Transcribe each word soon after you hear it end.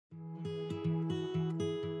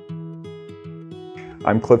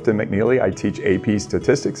I'm Clifton McNeely. I teach AP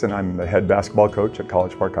Statistics and I'm the head basketball coach at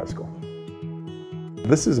College Park High School.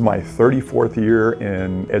 This is my 34th year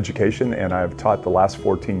in education and I've taught the last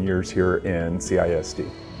 14 years here in CISD.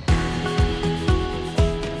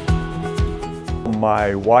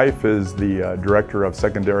 My wife is the Director of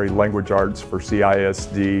Secondary Language Arts for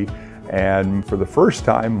CISD, and for the first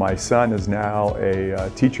time my son is now a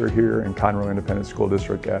teacher here in Conroe Independent School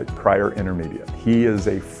District at Cryer Intermediate. He is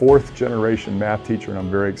a fourth generation math teacher and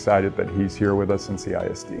I'm very excited that he's here with us in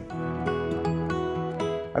CISD.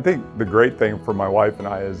 I think the great thing for my wife and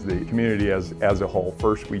I is the community as a whole.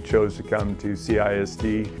 First, we chose to come to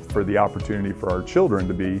CISD for the opportunity for our children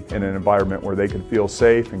to be in an environment where they could feel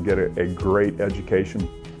safe and get a great education.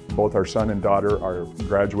 Both our son and daughter are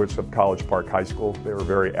graduates of College Park High School. They were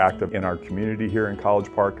very active in our community here in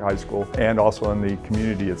College Park High School and also in the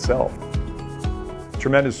community itself.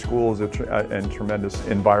 Tremendous schools and tremendous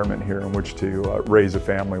environment here in which to raise a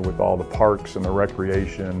family with all the parks and the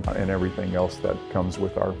recreation and everything else that comes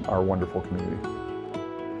with our wonderful community.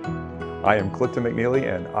 I am Clifton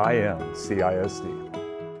McNeely and I am CISD.